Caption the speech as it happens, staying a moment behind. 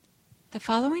The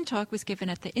following talk was given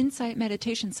at the Insight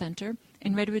Meditation Center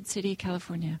in Redwood City,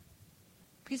 California.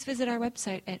 Please visit our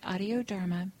website at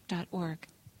audiodharma.org.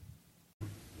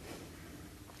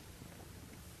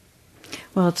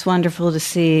 Well, it's wonderful to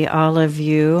see all of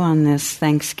you on this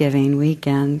Thanksgiving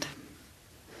weekend.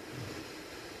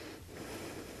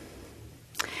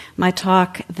 My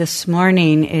talk this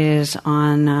morning is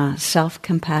on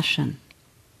self-compassion.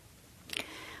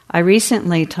 I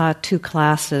recently taught 2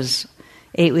 classes,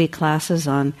 8-week classes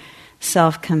on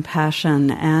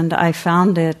self-compassion, and I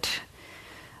found it,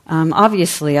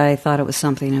 obviously I thought it was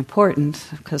something important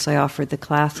because I offered the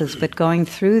classes, but going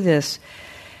through this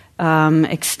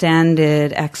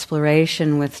extended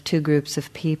exploration with 2 groups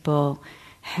of people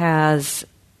has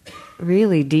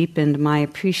really deepened my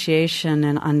appreciation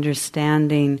and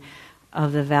understanding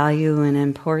of the value and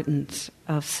importance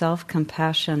of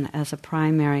self-compassion as a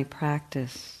primary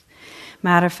practice.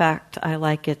 Matter of fact, I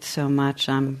like it so much.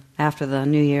 After the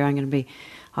new year, I'm going to be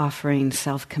offering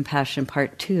Self-Compassion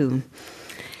Part 2.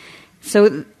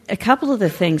 So a couple of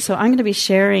the things. So I'm going to be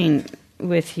sharing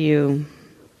with you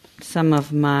some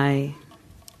of my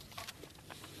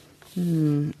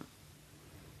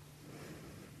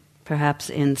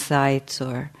perhaps insights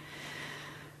or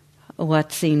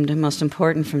what seemed most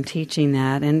important from teaching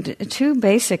that. And 2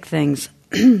 basic things.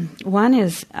 One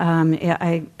is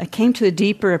I came to a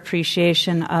deeper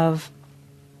appreciation of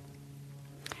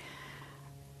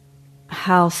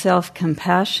how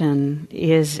self-compassion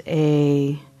is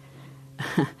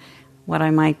what I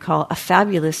might call a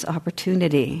fabulous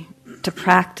opportunity to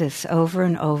practice over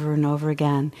and over and over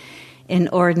again in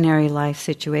ordinary life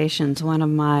situations. One of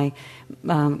my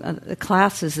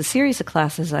classes, the series of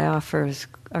classes I offer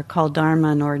are called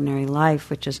Dharma in Ordinary Life,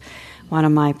 which is one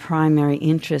of my primary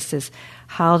interests, is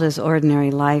how does ordinary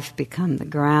life become the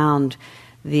ground,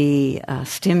 the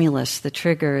stimulus, the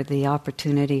trigger, the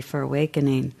opportunity for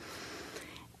awakening.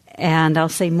 And I'll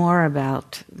say more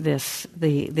about this,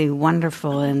 the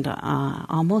wonderful and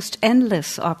almost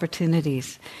endless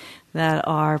opportunities that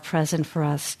are present for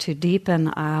us to deepen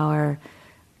our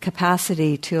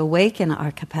capacity, to awaken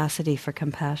our capacity for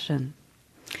compassion.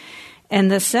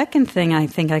 And the second thing I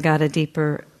think I got a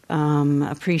deeper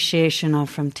appreciation of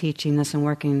from teaching this and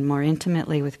working more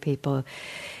intimately with people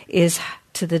is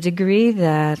to the degree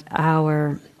that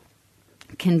our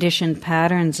conditioned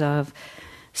patterns of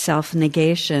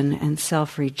self-negation and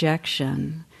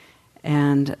self-rejection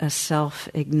and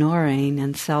self-ignoring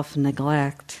and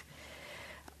self-neglect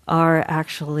are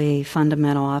actually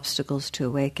fundamental obstacles to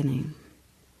awakening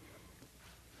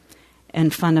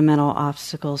and fundamental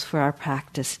obstacles for our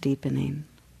practice deepening.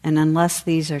 And unless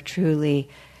these are truly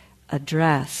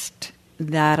addressed,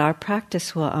 that our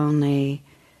practice will only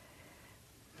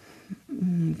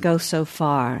go so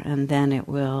far, and then it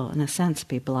will, in a sense,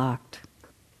 be blocked.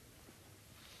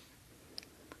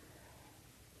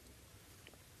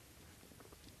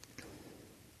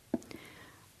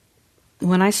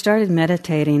 When I started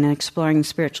meditating and exploring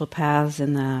spiritual paths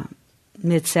in the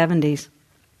mid-70s,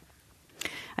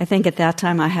 I think at that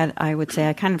time I would say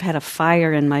I kind of had a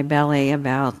fire in my belly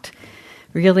about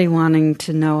really wanting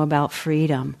to know about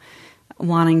freedom,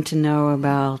 wanting to know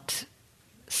about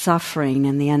suffering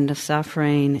and the end of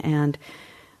suffering, and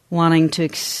wanting to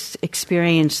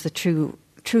experience the true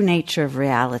nature of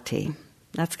reality.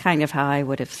 That's kind of how I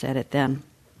would have said it then.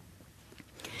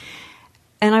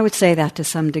 And I would say that to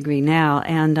some degree now,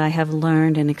 and I have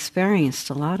learned and experienced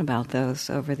a lot about those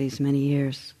over these many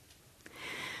years.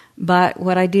 But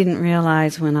what I didn't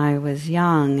realize when I was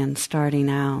young and starting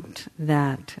out,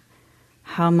 that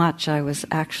how much I was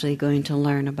actually going to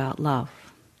learn about love.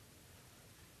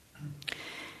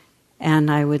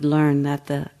 And I would learn that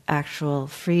the actual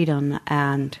freedom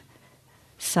and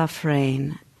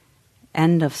suffering,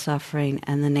 end of suffering,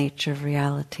 and the nature of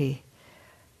reality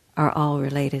are all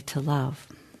related to love.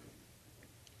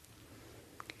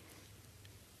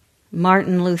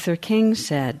 Martin Luther King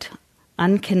said,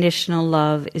 "Unconditional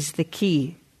love is the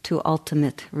key to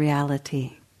ultimate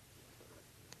reality."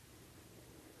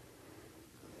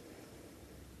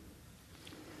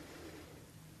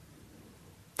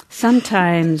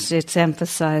 Sometimes it's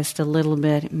emphasized a little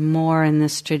bit more in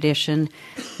this tradition,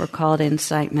 or called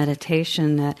insight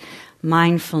meditation, that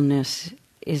mindfulness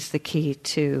is the key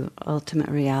to ultimate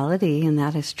reality, and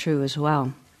that is true as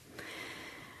well.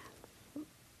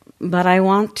 But I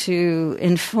want to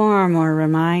inform or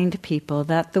remind people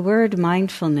that the word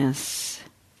mindfulness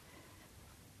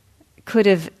could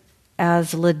have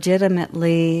as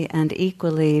legitimately and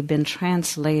equally been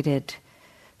translated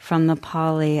from the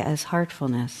Pali as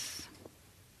heartfulness.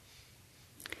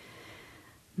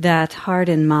 That heart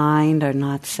and mind are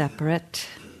not separate,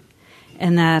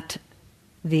 and that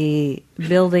the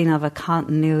building of a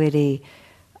continuity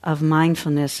of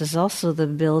mindfulness is also the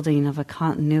building of a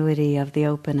continuity of the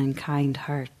open and kind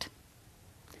heart.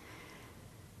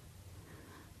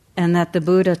 And that the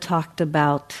Buddha talked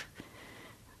about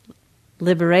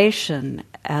liberation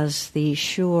as the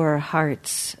sure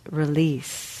heart's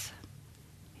release.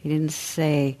 He didn't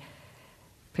say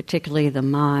particularly the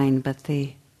mind, but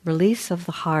the release of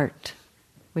the heart,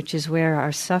 which is where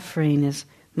our suffering is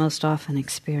most often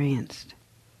experienced.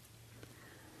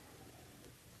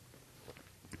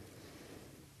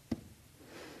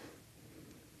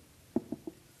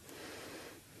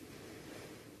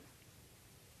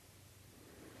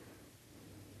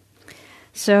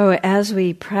 So as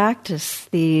we practice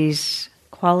these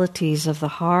qualities of the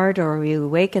heart, or we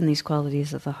awaken these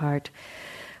qualities of the heart,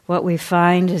 what we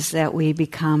find is that we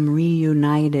become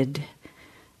reunited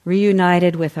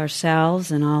with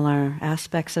ourselves and all our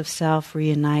aspects of self,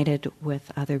 reunited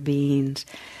with other beings,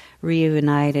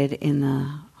 reunited in the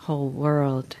whole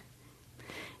world.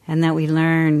 And that we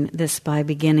learn this by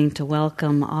beginning to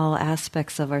welcome all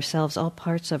aspects of ourselves, all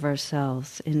parts of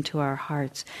ourselves into our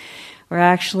hearts. We're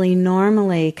actually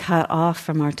normally cut off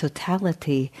from our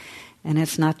totality, and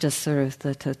it's not just sort of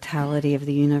the totality of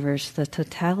the universe, the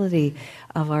totality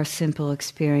of our simple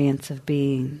experience of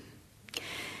being.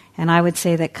 And I would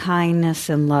say that kindness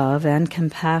and love and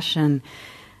compassion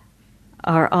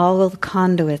are all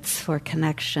conduits for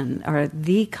connection, are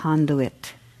the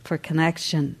conduit for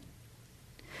connection.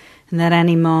 And that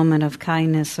any moment of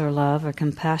kindness or love or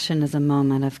compassion is a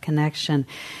moment of connection.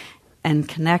 And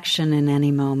connection in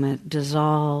any moment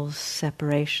dissolves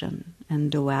separation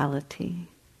and duality.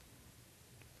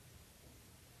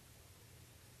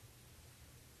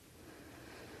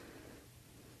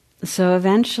 So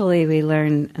eventually we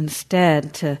learn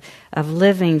instead of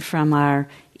living from our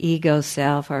ego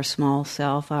self, our small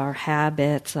self, our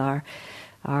habits, our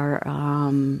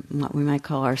what we might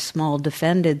call our small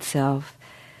defended self.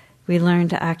 We learn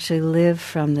to actually live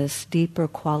from this deeper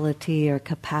quality or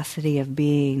capacity of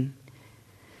being,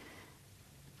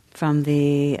 from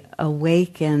the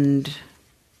awakened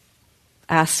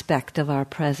aspect of our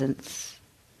presence.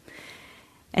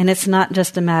 And it's not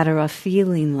just a matter of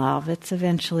feeling love, it's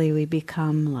eventually we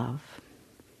become love.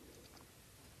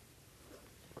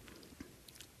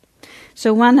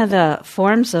 So one of the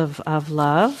forms of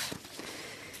love,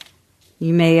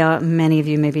 many of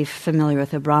you may be familiar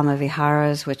with the Brahma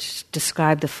Viharas, which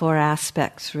describe the four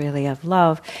aspects really of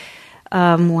love.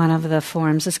 One of the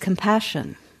forms is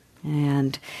compassion.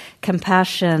 And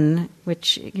compassion,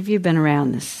 which if you've been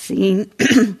around this scene,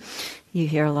 you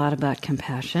hear a lot about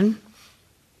compassion.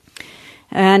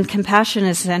 And compassion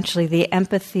is essentially the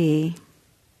empathy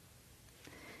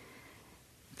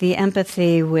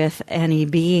with any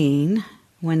being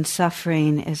when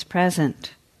suffering is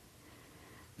present.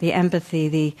 The empathy,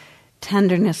 the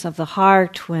tenderness of the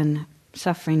heart when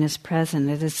suffering is present.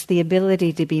 It is the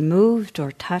ability to be moved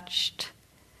or touched,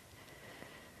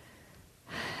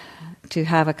 to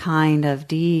have a kind of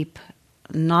deep,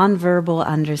 nonverbal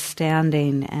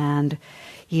understanding and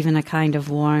even a kind of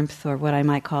warmth or what I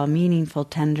might call meaningful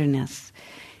tenderness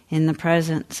in the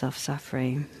presence of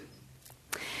suffering.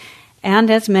 And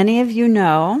as many of you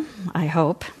know, I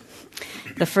hope,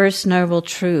 the First Noble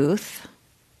Truth,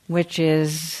 which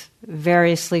is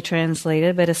variously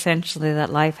translated, but essentially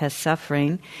that life has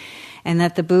suffering, and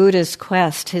that the Buddha's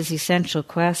quest, his essential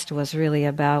quest, was really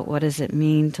about what does it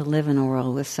mean to live in a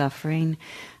world with suffering?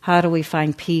 How do we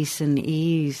find peace and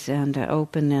ease and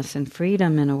openness and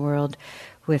freedom in a world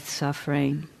with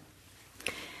suffering?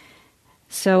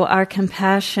 So our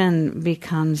compassion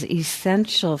becomes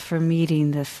essential for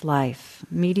meeting this life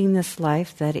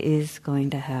that is going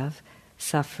to have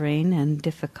suffering and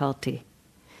difficulty.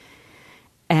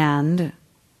 And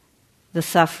the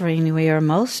suffering we are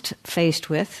most faced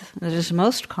with, that is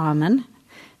most common,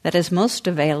 that is most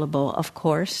available, of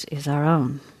course, is our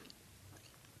own.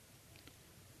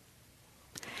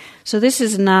 So this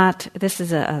is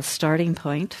a starting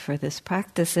point for this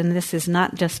practice, and this is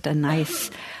not just a nice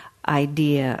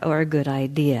idea or a good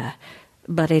idea,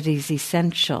 but it is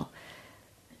essential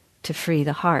to free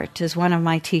the heart. As one of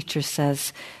my teachers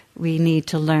says, we need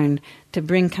to learn to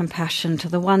bring compassion to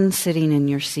the one sitting in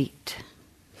your seat.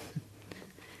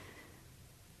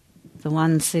 The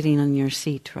one sitting on your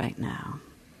seat right now.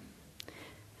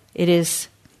 It is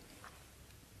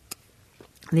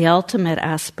the ultimate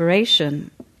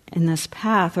aspiration in this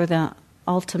path, or the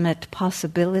ultimate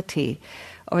possibility,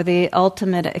 or the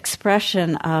ultimate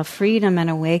expression of freedom and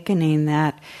awakening,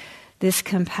 that this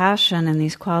compassion and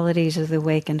these qualities of the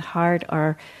awakened heart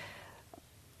are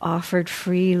offered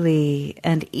freely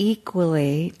and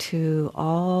equally to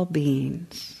all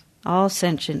beings, all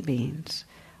sentient beings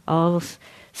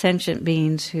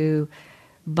who,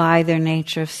 by their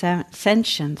nature of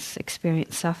sentience,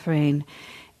 experience suffering.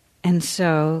 And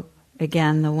so,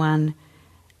 again, the one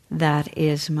that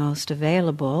is most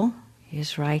available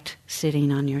is right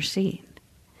sitting on your seat.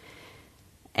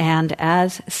 And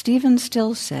as Stephen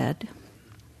Still said,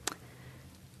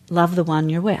 love the one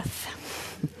you're with.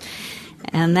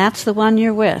 And that's the one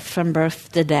you're with from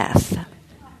birth to death.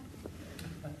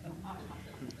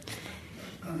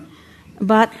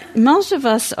 But most of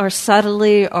us are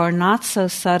subtly or not so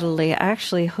subtly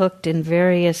actually hooked in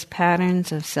various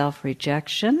patterns of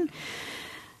self-rejection,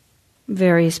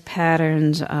 various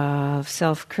patterns of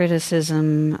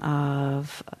self-criticism,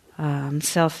 of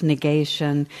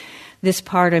self-negation. This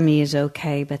part of me is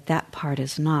okay, but that part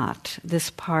is not. This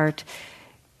part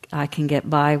I can get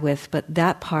by with, but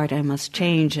that part I must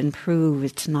change and prove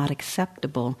it's not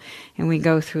acceptable. And we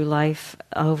go through life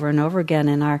over and over again,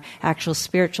 and our actual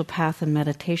spiritual path and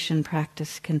meditation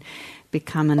practice can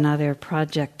become another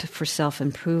project for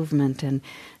self-improvement and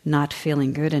not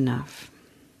feeling good enough.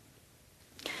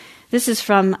 This is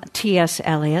from T.S.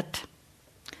 Eliot.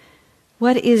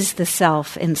 What is the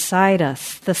self inside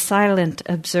us, the silent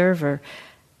observer,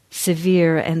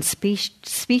 severe and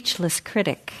speechless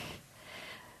critic,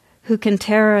 who can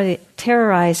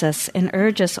terrorize us and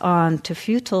urge us on to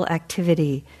futile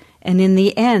activity, and in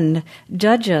the end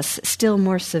judge us still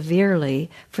more severely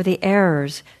for the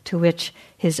errors to which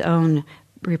his own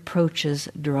reproaches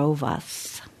drove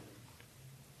us?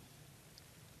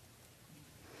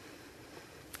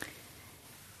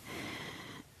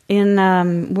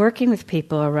 In working with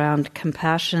people around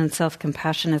compassion and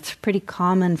self-compassion, it's pretty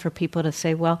common for people to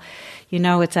say, well, you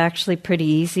know, it's actually pretty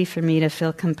easy for me to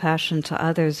feel compassion to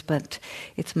others, but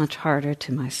it's much harder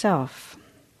to myself.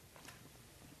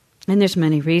 And there's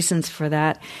many reasons for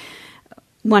that.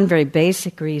 One very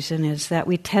basic reason is that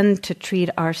we tend to treat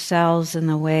ourselves in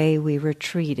the way we were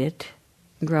treated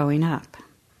growing up.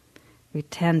 We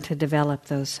tend to develop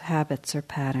those habits or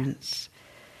patterns.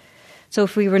 So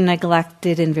if we were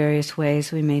neglected in various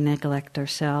ways, we may neglect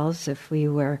ourselves. If we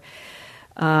were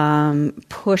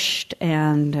pushed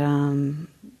and in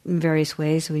various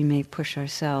ways, we may push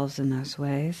ourselves in those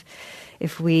ways.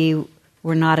 If we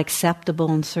were not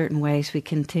acceptable in certain ways, we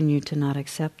continue to not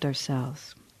accept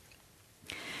ourselves.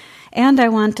 And I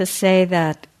want to say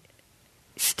that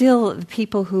still the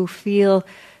people who feel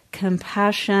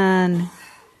compassion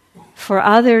for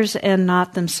others and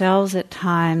not themselves at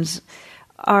times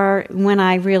are, when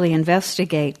I really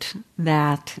investigate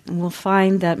that, we'll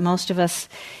find that most of us,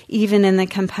 even in the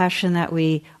compassion that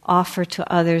we offer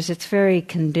to others, it's very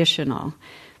conditional.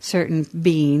 Certain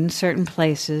beings, certain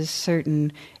places,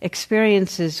 certain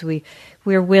experiences,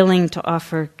 we're willing to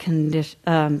offer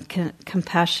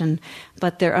compassion,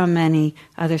 but there are many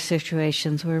other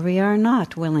situations where we are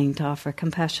not willing to offer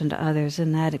compassion to others,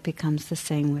 and that it becomes the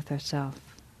same with ourselves.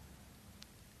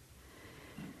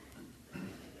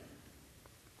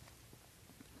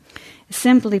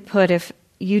 Simply put, if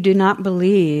you do not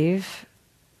believe,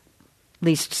 at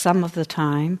least some of the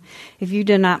time, if you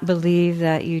do not believe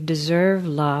that you deserve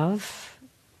love,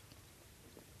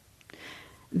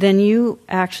 then you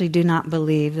actually do not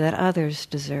believe that others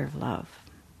deserve love.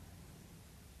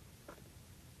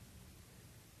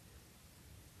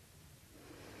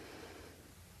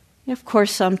 Of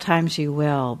course, sometimes you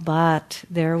will, but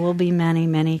there will be many,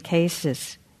 many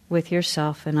cases with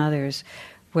yourself and others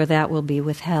where that will be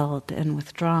withheld and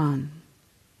withdrawn.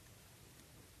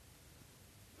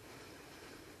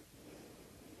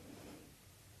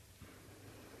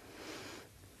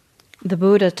 The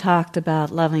Buddha talked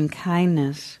about loving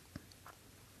kindness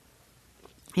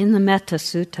in the Metta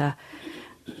Sutta,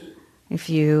 if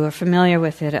you are familiar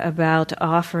with it, about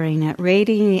offering it,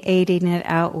 radiating it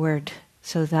outward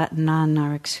so that none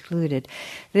are excluded.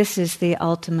 This is the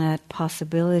ultimate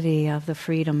possibility of the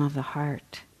freedom of the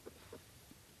heart.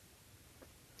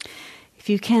 If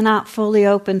you cannot fully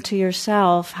open to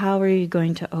yourself, how are you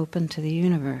going to open to the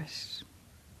universe?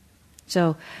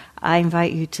 So I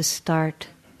invite you to start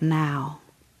now,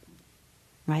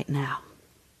 right now.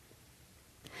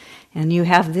 And you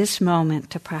have this moment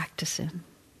to practice in.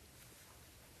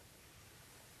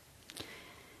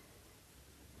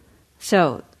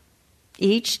 So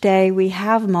each day we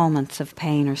have moments of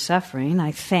pain or suffering,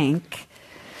 I think.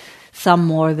 Some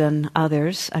more than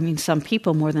others. Some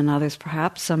people more than others,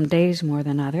 perhaps. Some days more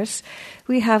than others.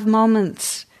 We have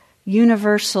moments,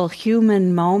 universal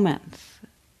human moments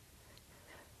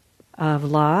of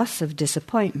loss, of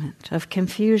disappointment, of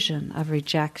confusion, of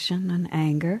rejection and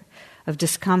anger, of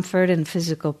discomfort and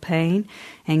physical pain,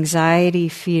 anxiety,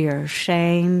 fear,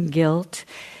 shame, guilt,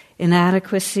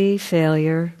 inadequacy,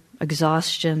 failure,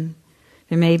 exhaustion.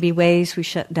 There may be ways we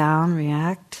shut down,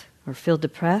 react, or feel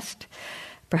depressed.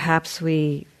 Perhaps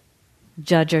we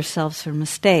judge ourselves for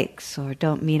mistakes or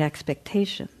don't meet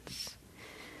expectations.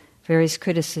 Various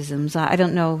criticisms. I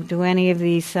don't know, do any of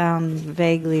these sound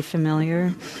vaguely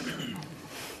familiar?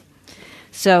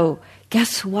 So,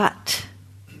 guess what?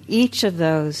 Each of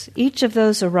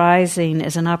those arising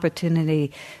is an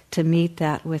opportunity to meet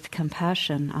that with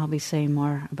compassion. I'll be saying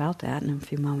more about that in a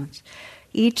few moments.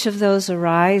 Each of those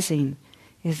arising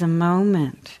is a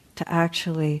moment to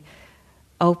actually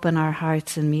open our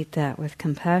hearts and meet that with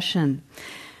compassion.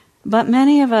 But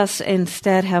many of us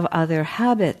instead have other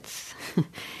habits.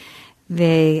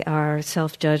 They are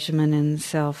self-judgment and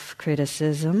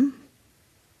self-criticism.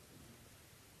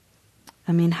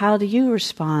 I mean, how do you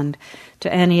respond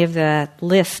to any of that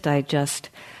list I just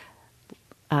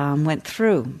went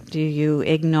through? Do you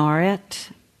ignore it,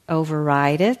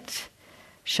 override it,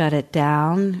 shut it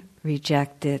down,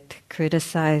 reject it,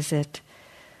 criticize it,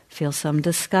 feel some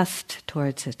disgust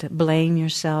towards it, blame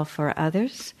yourself or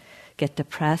others, get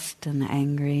depressed and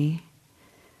angry?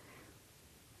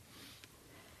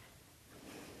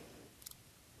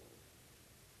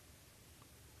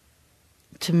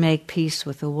 To make peace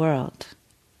with the world,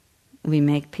 we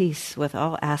make peace with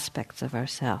all aspects of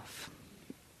ourself.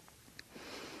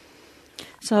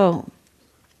 So,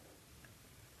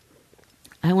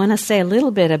 I want to say a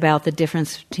little bit about the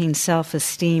difference between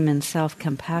self-esteem and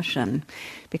self-compassion,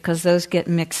 because those get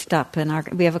mixed up.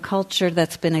 We have a culture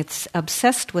that's been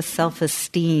obsessed with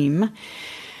self-esteem,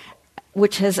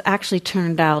 which has actually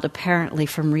turned out, apparently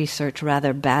from research,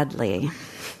 rather badly.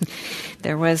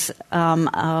 There was,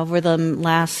 over the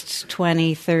last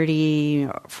 20, 30,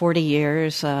 40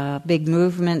 years, a big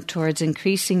movement towards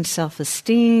increasing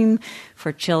self-esteem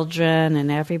for children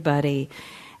and everybody.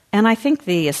 And I think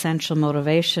the essential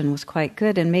motivation was quite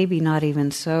good and maybe not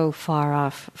even so far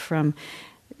off from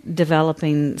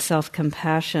developing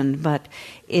self-compassion, but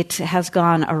it has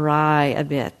gone awry a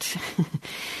bit.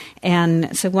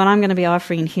 And so what I'm going to be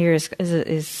offering here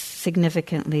is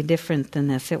significantly different than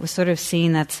this. It was sort of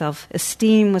seeing that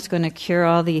self-esteem was going to cure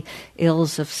all the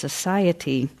ills of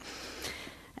society.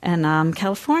 And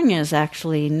California is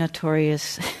actually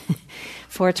notorious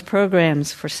for its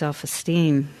programs for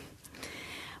self-esteem.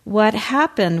 What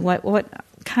happened, what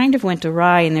kind of went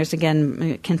awry, and there's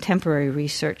again contemporary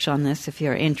research on this if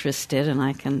you're interested,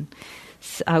 and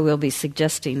I will be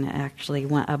suggesting actually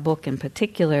a book in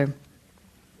particular,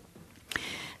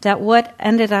 that what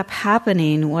ended up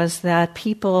happening was that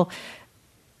people,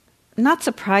 not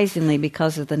surprisingly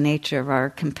because of the nature of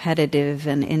our competitive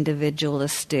and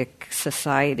individualistic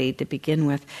society to begin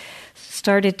with,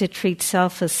 started to treat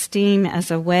self-esteem as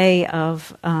a way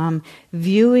of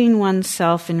viewing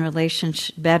oneself in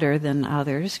relationship better than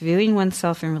others, viewing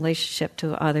oneself in relationship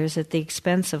to others at the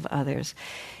expense of others,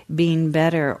 being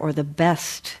better or the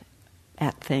best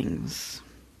at things.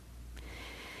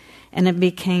 And it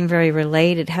became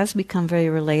has become very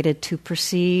related to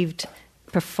perceived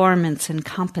performance and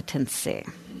competency.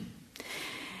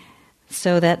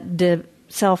 So that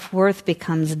self-worth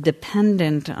becomes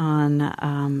dependent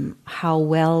on how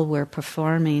well we're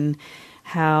performing,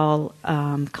 how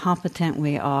competent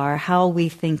we are, how we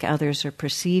think others are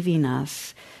perceiving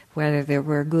us, whether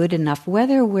we're good enough,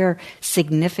 whether we're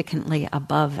significantly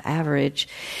above average,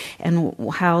 and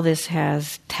how this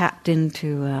has tapped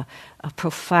into a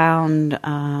profound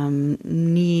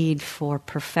need for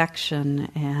perfection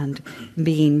and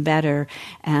being better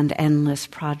and endless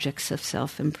projects of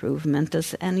self-improvement.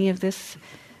 Does any of this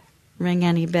ring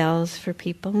any bells for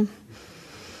people?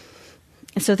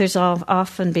 So there's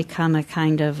often become a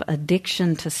kind of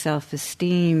addiction to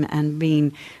self-esteem and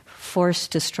being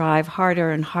forced to strive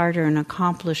harder and harder and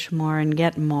accomplish more and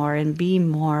get more and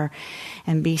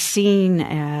be seen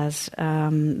as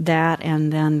that,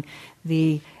 and then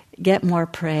get more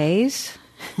praise,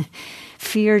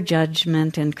 fear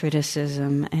judgment and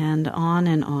criticism, and on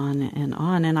and on and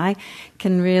on. And I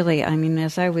can really,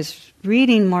 as I was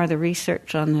reading more of the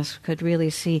research on this, could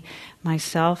really see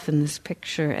myself in this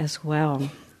picture as well.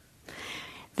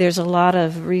 There's a lot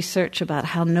of research about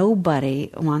how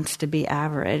nobody wants to be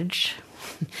average.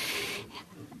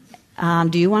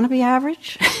 Do you want to be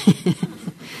average?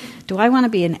 Do I want to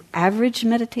be an average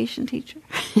meditation teacher?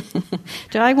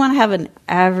 Do I want to have an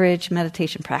average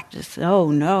meditation practice?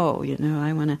 Oh, no,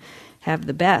 I want to have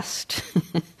the best.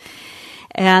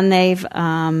 And they've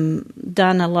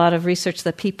done a lot of research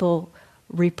that people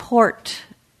report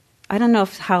I don't know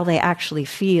how they actually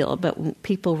feel, but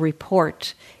people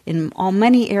report in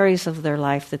many areas of their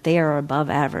life that they are above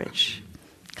average,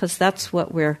 because that's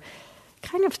what we're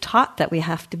kind of taught that we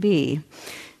have to be,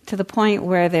 to the point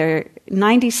where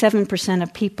 97%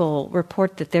 of people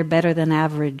report that they're better than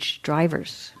average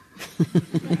drivers.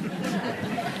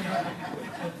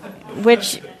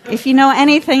 Which, if you know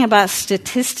anything about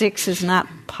statistics, is not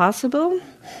possible.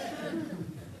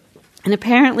 And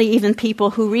apparently even people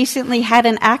who recently had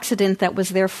an accident that was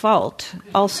their fault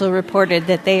also reported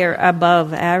that they are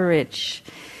above average.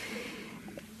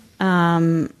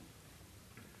 So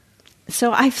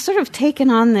I've sort of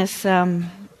taken on this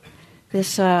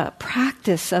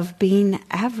practice of being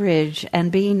average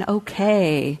and being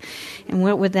okay. And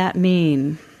what would that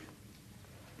mean?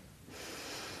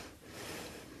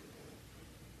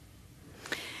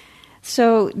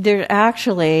 So there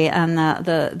actually, and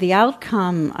the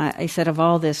outcome, I said, of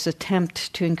all this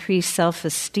attempt to increase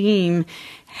self-esteem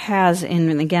has,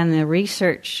 and again, the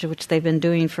research, which they've been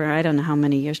doing for I don't know how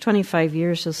many years, 25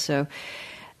 years or so,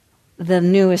 the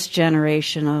newest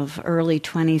generation of early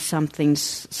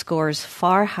 20-somethings scores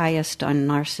far highest on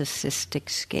narcissistic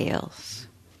scales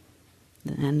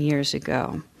than years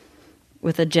ago,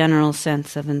 with a general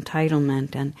sense of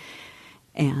entitlement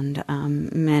and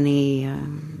many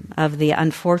of the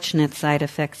unfortunate side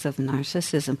effects of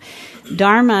narcissism.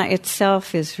 Dharma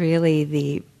itself is really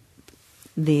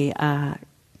the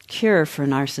cure for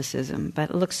narcissism, but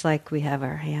it looks like we have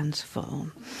our hands full.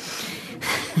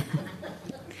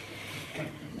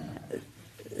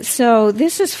 So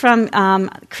this is from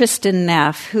Kristin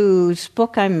Neff, whose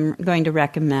book I'm going to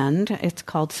recommend. It's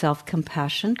called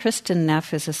Self-Compassion. Kristin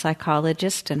Neff is a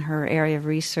psychologist, and her area of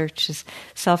research is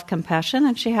self-compassion,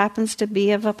 and she happens to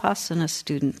be a Vipassana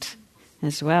student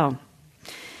as well.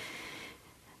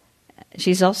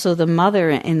 She's also the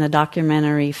mother in the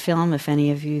documentary film, if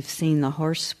any of you have seen The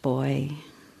Horse Boy.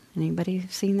 Anybody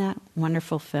seen that?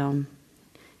 Wonderful film.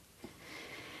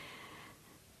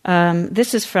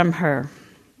 This is from her.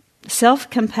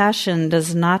 Self-compassion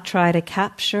does not try to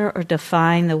capture or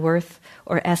define the worth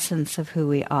or essence of who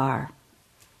we are.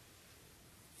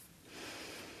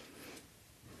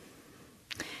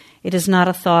 It is not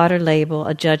a thought or label,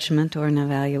 a judgment or an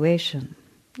evaluation.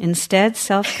 Instead,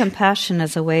 self-compassion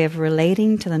is a way of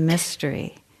relating to the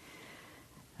mystery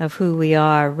of who we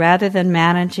are, rather than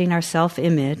managing our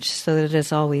self-image so that it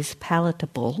is always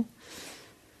palatable.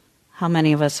 How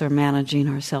many of us are managing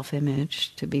our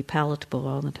self-image to be palatable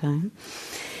all the time?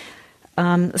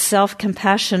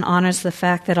 Self-compassion honors the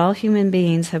fact that all human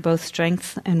beings have both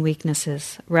strengths and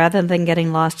weaknesses. Rather than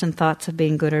getting lost in thoughts of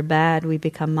being good or bad, we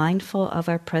become mindful of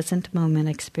our present moment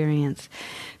experience,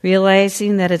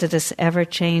 realizing that it is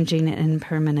ever-changing and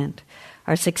impermanent.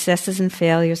 Our successes and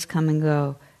failures come and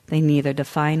go. They neither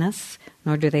define us,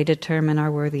 nor do they determine our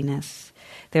worthiness.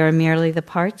 They are merely the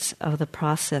parts of the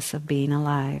process of being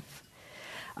alive.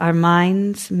 Our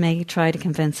minds may try to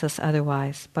convince us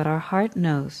otherwise, but our heart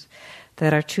knows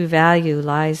that our true value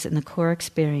lies in the core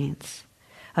experience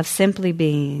of simply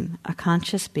being a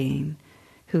conscious being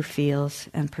who feels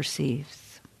and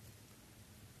perceives.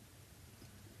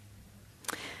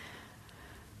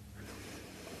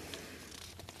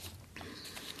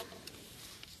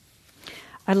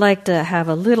 I'd like to have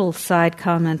a little side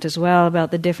comment as well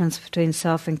about the difference between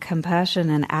self and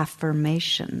compassion and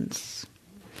affirmations.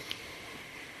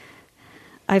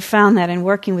 I found that in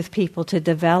working with people to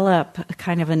develop a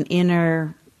kind of an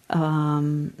inner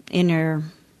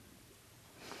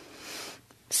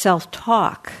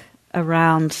self-talk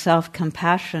around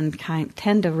self-compassion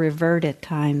tend to revert at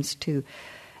times to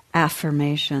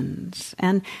affirmations.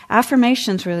 And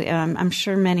affirmations really, I'm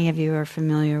sure many of you are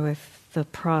familiar with the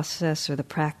process or the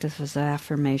practice of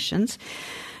affirmations.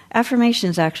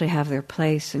 Affirmations actually have their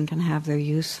place and can have their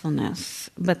usefulness,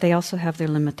 but they also have their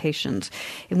limitations.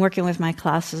 In working with my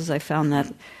classes, I found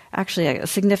that actually a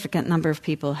significant number of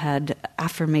people had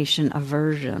affirmation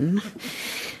aversion.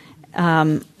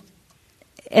 And,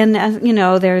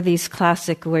 there are these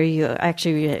classic where you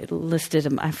actually listed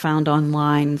them. I found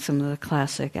online some of the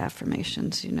classic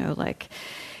affirmations, like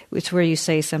it's where you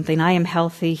say something, I am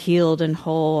healthy, healed, and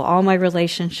whole. All my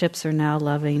relationships are now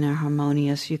loving and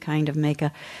harmonious. You kind of make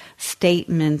a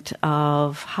statement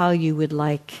of how you would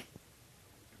like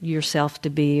yourself to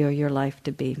be or your life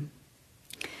to be.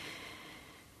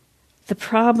 The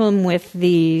problem with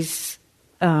these,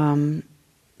 where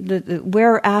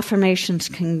affirmations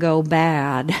can go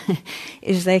bad,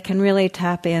 is they can really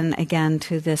tap in again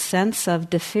to this sense of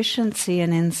deficiency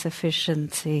and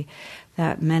insufficiency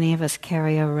that many of us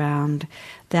carry around,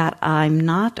 that I'm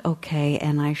not okay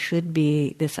and I should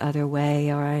be this other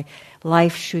way, or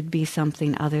life should be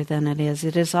something other than it is.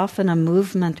 It is often a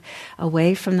movement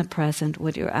away from the present,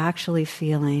 what you're actually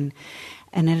feeling,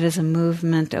 and it is a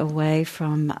movement away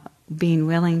from being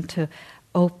willing to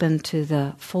open to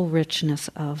the full richness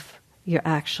of your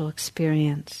actual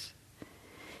experience.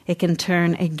 It can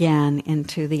turn again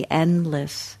into the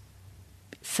endless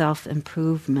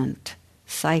self-improvement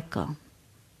cycle,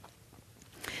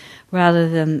 rather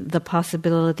than the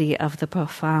possibility of the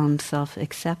profound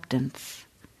self-acceptance,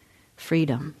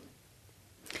 freedom.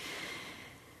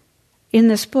 In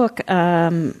this book,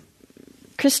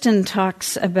 Kristen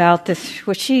talks about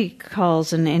what she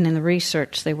calls, and in the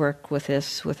research they work with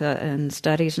this, in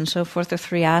studies and so forth, the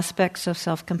three aspects of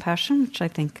self-compassion, which I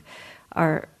think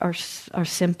are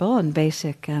simple and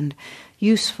basic and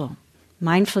useful: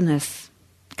 mindfulness,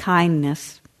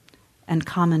 kindness, and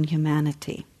common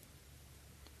humanity.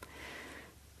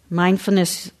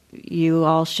 Mindfulness, you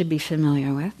all should be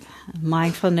familiar with.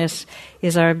 Mindfulness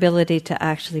is our ability to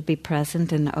actually be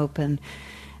present and open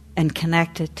and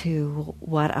connected to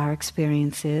what our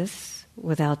experience is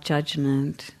without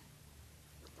judgment.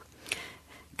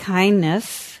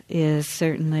 Kindness is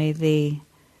certainly the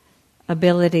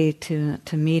ability to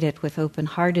meet it with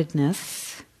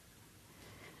open-heartedness,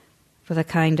 with a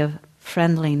kind of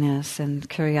friendliness and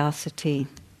curiosity.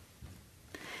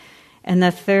 And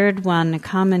the third one,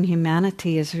 common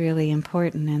humanity, is really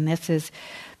important, and this is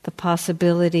the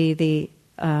possibility, the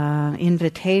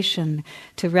invitation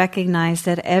to recognize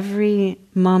that every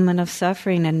moment of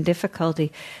suffering and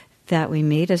difficulty that we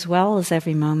meet, as well as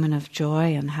every moment of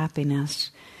joy and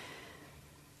happiness,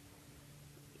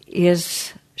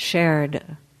 is shared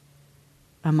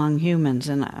among humans,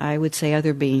 and I would say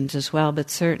other beings as well,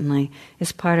 but certainly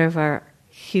is part of our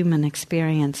human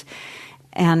experience.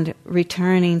 And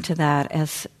returning to that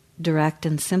as direct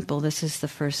and simple, this is the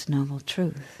first noble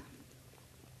truth.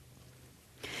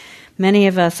 Many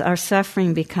of us, our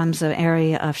suffering becomes an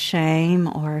area of shame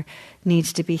or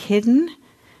needs to be hidden,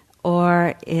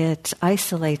 or it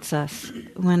isolates us,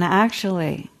 when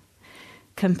actually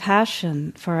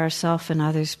compassion for ourselves and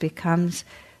others becomes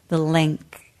the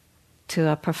link to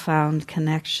a profound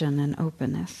connection and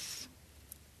openness.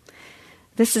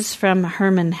 This is from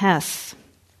Hermann Hesse.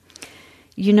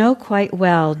 You know quite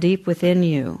well deep within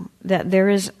you that there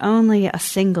is only a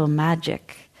single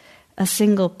magic, a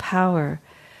single power,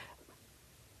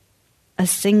 a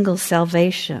single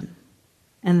salvation,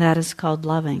 and that is called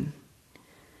loving.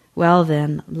 Well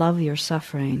then, love your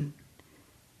suffering.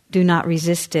 Do not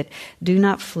resist it. Do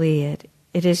not flee it.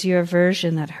 It is your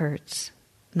aversion that hurts,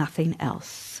 nothing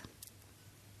else.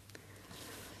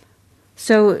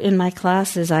 So in my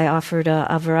classes, I offered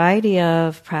a variety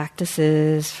of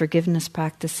practices, forgiveness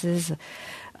practices,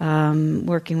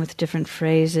 working with different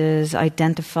phrases,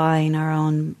 identifying our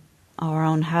own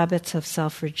habits of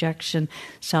self-rejection,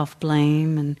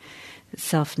 self-blame, and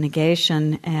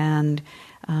self-negation, and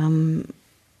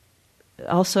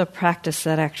also a practice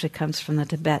that actually comes from the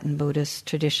Tibetan Buddhist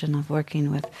tradition of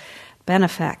working with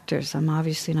benefactors. I'm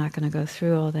obviously not going to go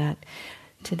through all that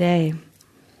today.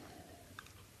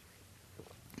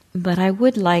 But I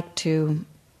would like to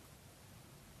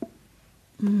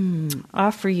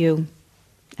offer you,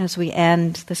 as we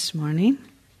end this morning,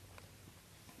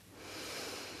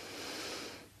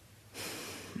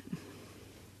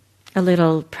 a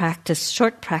little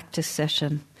short practice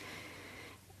session.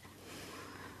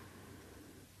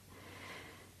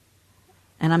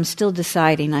 And I'm still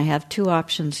deciding. I have two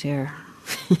options here.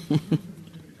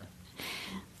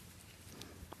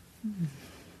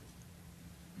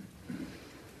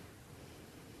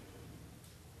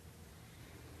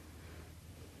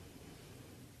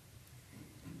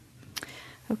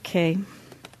 Okay.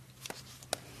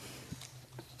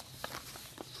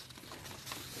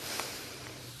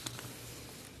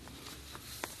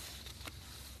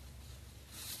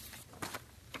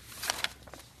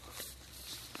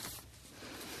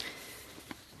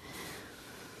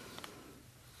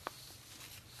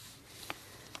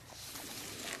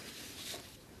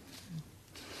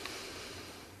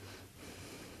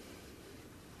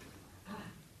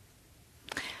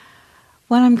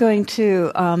 What I'm going to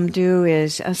do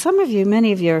is,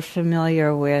 many of you are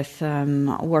familiar with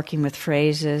working with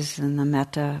phrases and the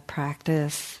metta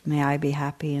practice, may I be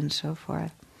happy, and so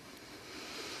forth.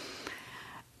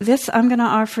 I'm going to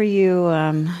offer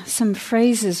you some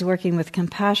phrases working with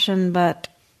compassion, but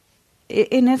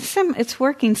it's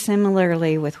working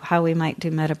similarly with how we might do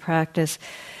metta practice,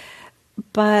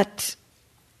 but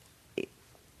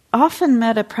often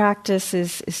metta practice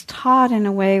is taught in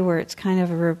a way where it's kind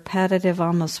of a repetitive,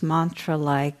 almost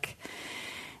mantra-like.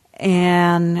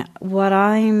 And what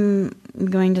I'm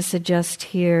going to suggest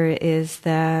here is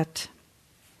that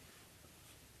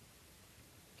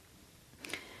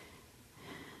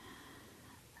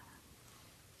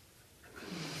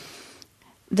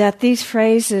these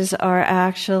phrases are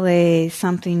actually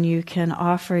something you can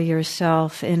offer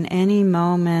yourself in any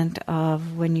moment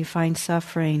of when you find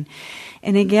suffering.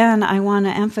 And again, I want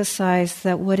to emphasize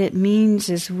that what it means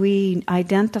is we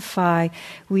identify,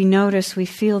 we notice, we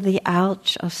feel the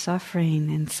ouch of suffering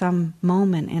in some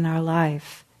moment in our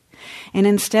life. And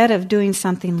instead of doing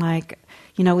something like,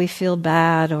 we feel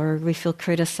bad, or we feel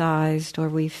criticized, or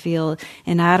we feel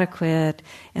inadequate,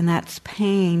 and that's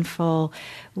painful,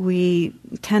 we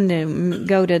tend to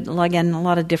go to, again, a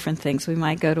lot of different things. We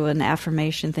might go to an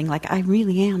affirmation thing like, I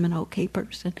really am an okay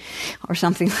person, or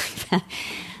something like that.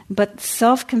 But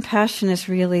self-compassion is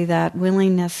really that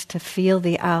willingness to feel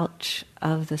the ouch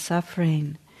of the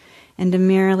suffering, and to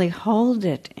merely hold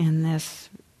it in this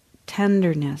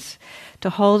tenderness, to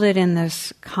hold it in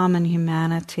this common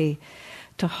humanity,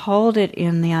 to hold it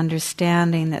in the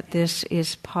understanding that this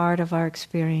is part of our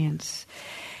experience.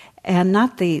 And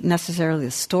not necessarily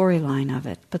the storyline of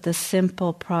it, but the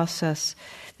simple process,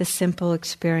 the simple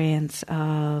experience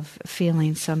of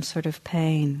feeling some sort of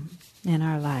pain in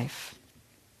our life.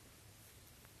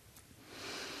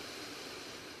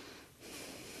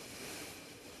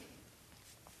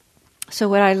 So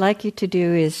what I'd like you to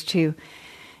do is to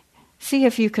see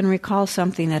if you can recall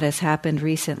something that has happened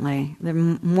recently. The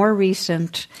more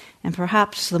recent, and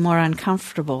perhaps the more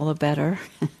uncomfortable, the better.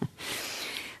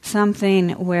 Something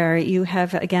where you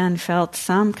have, again, felt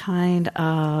some kind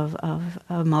of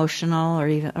emotional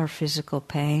or physical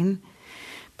pain.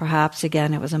 Perhaps,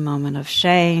 again, it was a moment of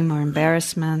shame or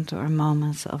embarrassment, or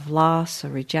moments of loss or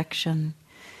rejection,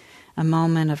 a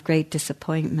moment of great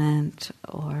disappointment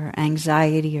or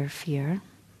anxiety or fear.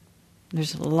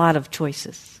 There's a lot of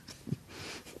choices.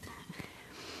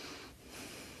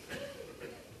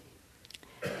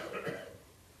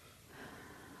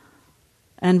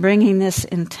 And bringing this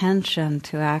intention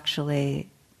to actually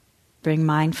bring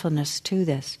mindfulness to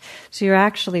this. So you're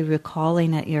actually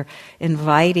recalling it, you're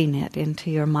inviting it into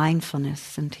your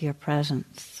mindfulness, into your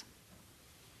presence.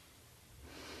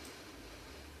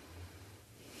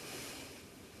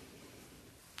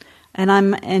 And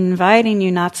I'm inviting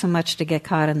you not so much to get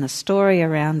caught in the story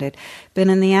around it, but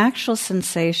in the actual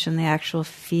sensation, the actual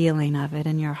feeling of it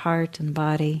in your heart and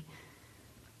body.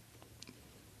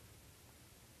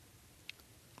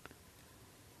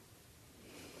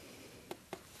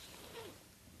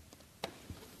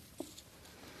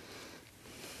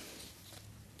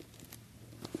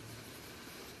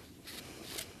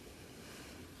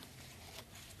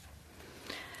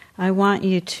 I want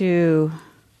you to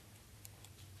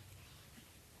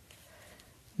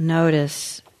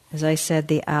notice, as I said,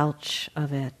 the ouch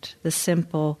of it, the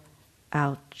simple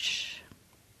ouch.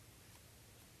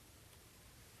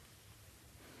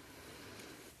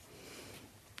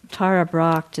 Tara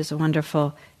Brach is a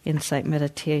wonderful insight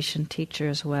meditation teacher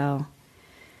as well,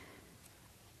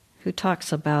 who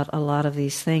talks about a lot of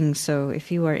these things. So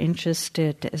if you are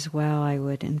interested as well, I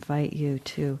would invite you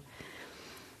to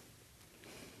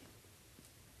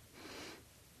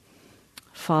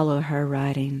follow her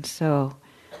writing. So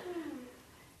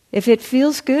if it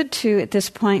feels good to, at this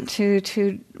point,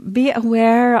 to be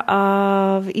aware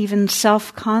of even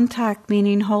self-contact,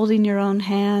 meaning holding your own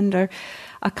hand or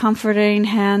a comforting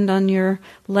hand on your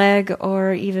leg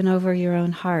or even over your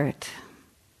own heart.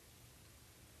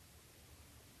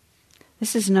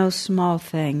 This is no small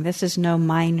thing. This is no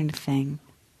minor thing.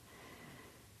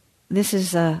 This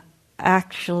is an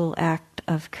actual act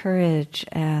of courage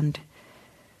and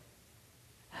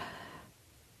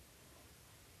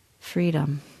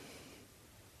freedom.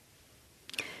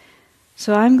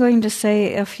 So I'm going to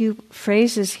say a few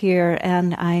phrases here,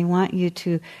 and I want you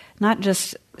to not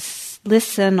just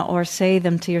listen or say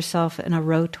them to yourself in a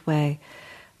rote way,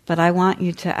 but I want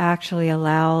you to actually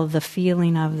allow the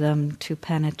feeling of them to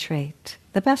penetrate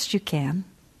the best you can.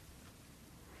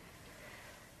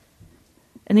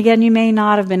 And again, you may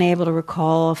not have been able to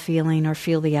recall a feeling or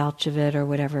feel the ouch of it or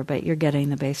whatever, but you're getting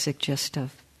the basic gist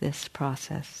of this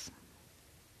process.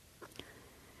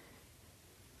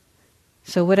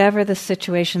 So whatever the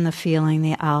situation, the feeling,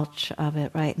 the ouch of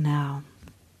it right now,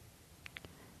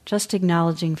 just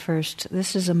acknowledging first,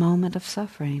 this is a moment of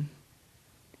suffering.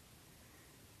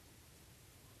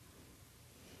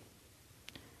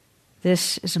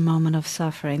 This is a moment of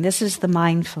suffering. This is the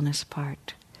mindfulness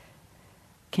part.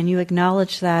 Can you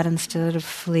acknowledge that instead of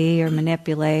flee or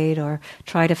manipulate or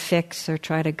try to fix or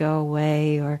try to go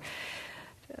away or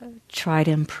try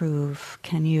to improve?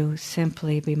 Can you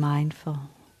simply be mindful,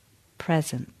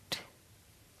 present?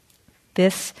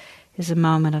 This is a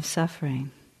moment of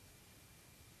suffering.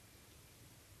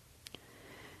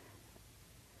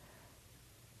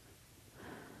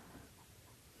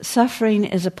 Suffering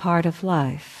is a part of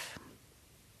life.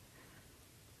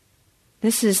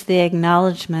 This is the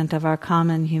acknowledgement of our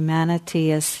common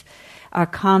humanity as our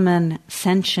common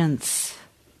sentience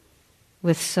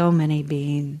with so many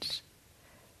beings.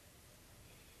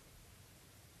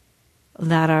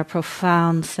 That our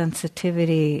profound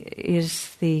sensitivity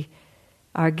is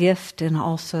our gift and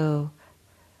also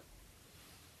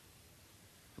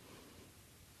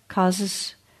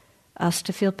causes us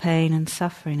to feel pain and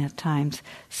suffering at times.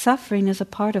 Suffering is a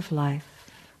part of life.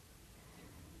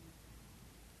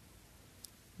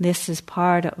 This is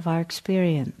part of our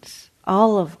experience,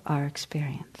 all of our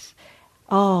experience.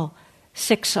 All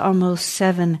 6, almost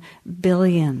 7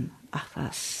 billion of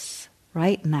us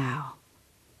right now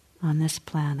on this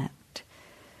planet.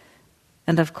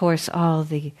 And of course all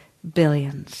the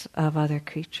billions of other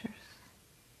creatures.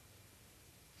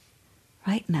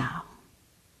 Right now.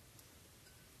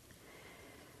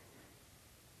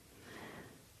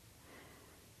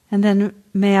 And then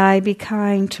may I be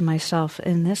kind to myself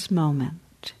in this moment.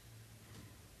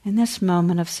 In this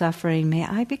moment of suffering, may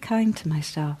I be kind to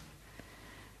myself.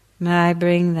 May I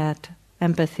bring that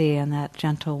empathy and that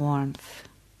gentle warmth.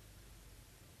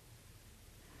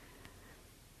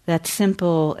 That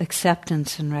simple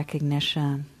acceptance and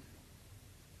recognition.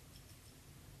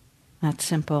 That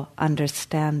simple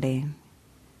understanding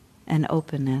and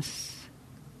openness.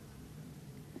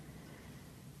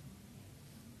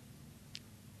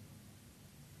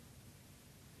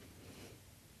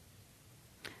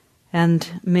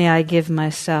 And may I give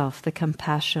myself the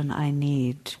compassion I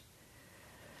need.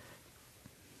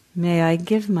 May I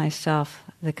give myself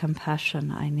the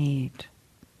compassion I need.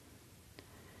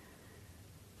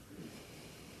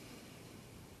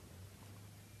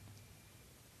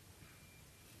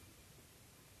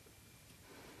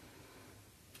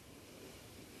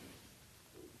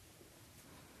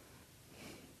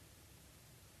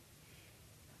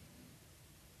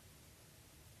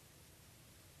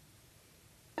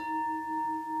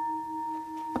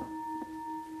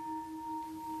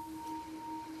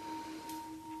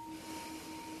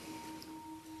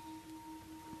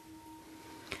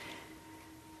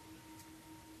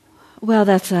 Well,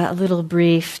 that's a little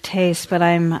brief taste, but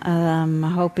I'm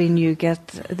hoping you get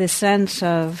the sense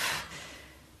of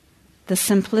the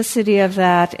simplicity of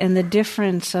that and the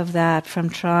difference of that from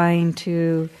trying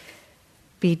to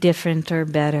be different or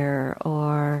better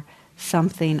or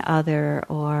something other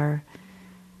or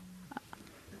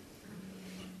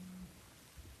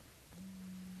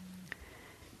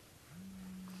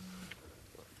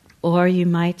you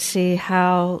might see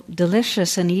how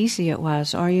delicious and easy it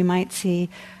was, or you might see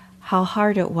how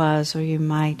hard it was, or you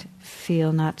might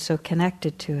feel not so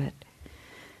connected to it.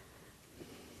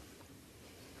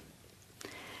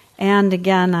 And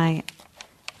again,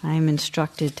 I'm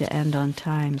instructed to end on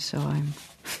time, so I'm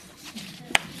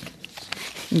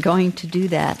going to do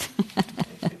that.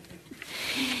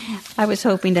 I was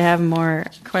hoping to have more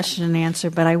question and answer,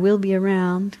 but I will be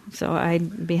around, so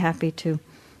I'd be happy to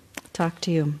talk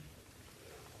to you.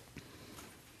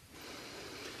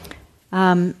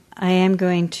 I am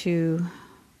going to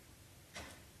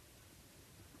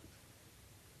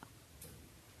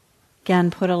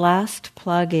again put a last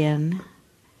plug in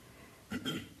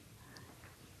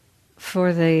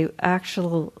for the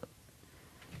actual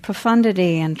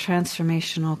profundity and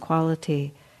transformational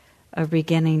quality of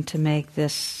beginning to make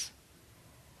this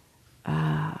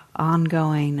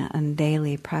ongoing and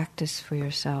daily practice for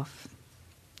yourself.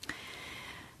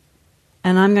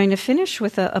 And I'm going to finish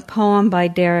with a poem by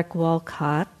Derek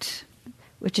Walcott,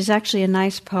 which is actually a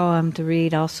nice poem to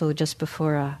read also just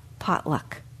before a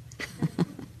potluck.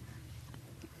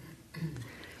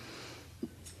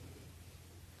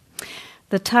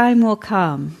 The time will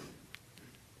come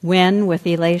when, with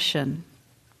elation,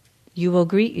 you will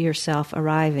greet yourself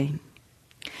arriving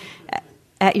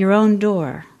at your own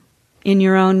door, in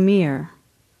your own mirror,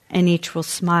 and each will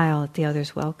smile at the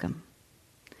other's welcome.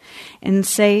 And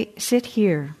say, sit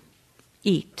here,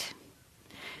 eat.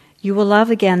 You will love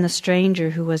again the stranger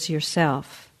who was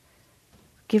yourself.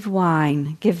 Give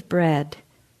wine, give bread,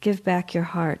 give back your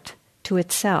heart to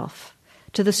itself,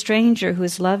 to the stranger who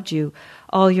has loved you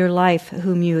all your life,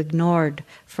 whom you ignored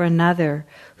for another,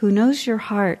 who knows your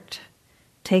heart.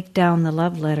 Take down the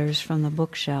love letters from the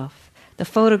bookshelf, the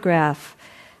photograph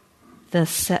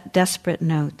the desperate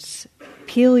notes.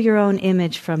 Peel your own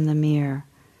image from the mirror.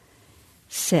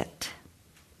 Sit.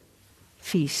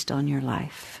 Feast on your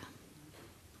life.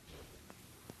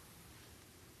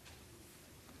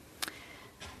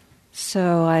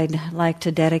 So I'd like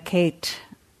to dedicate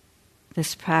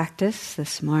this practice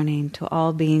this morning to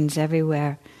all beings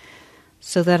everywhere,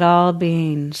 so that all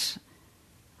beings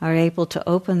are able to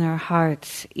open their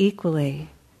hearts equally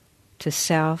to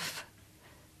self,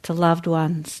 to loved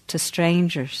ones, to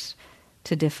strangers,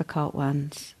 to difficult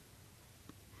ones,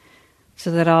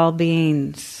 so that all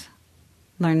beings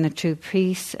learn the true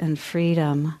peace and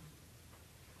freedom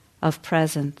of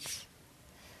presence,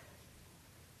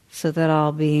 so that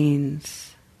all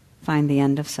beings find the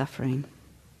end of suffering.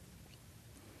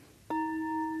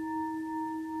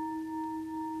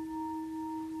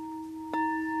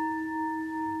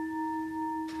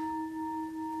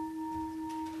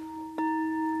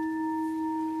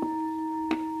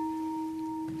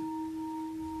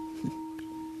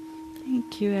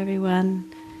 Thank you,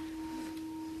 everyone.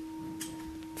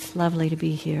 It's lovely to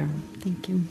be here. Thank you.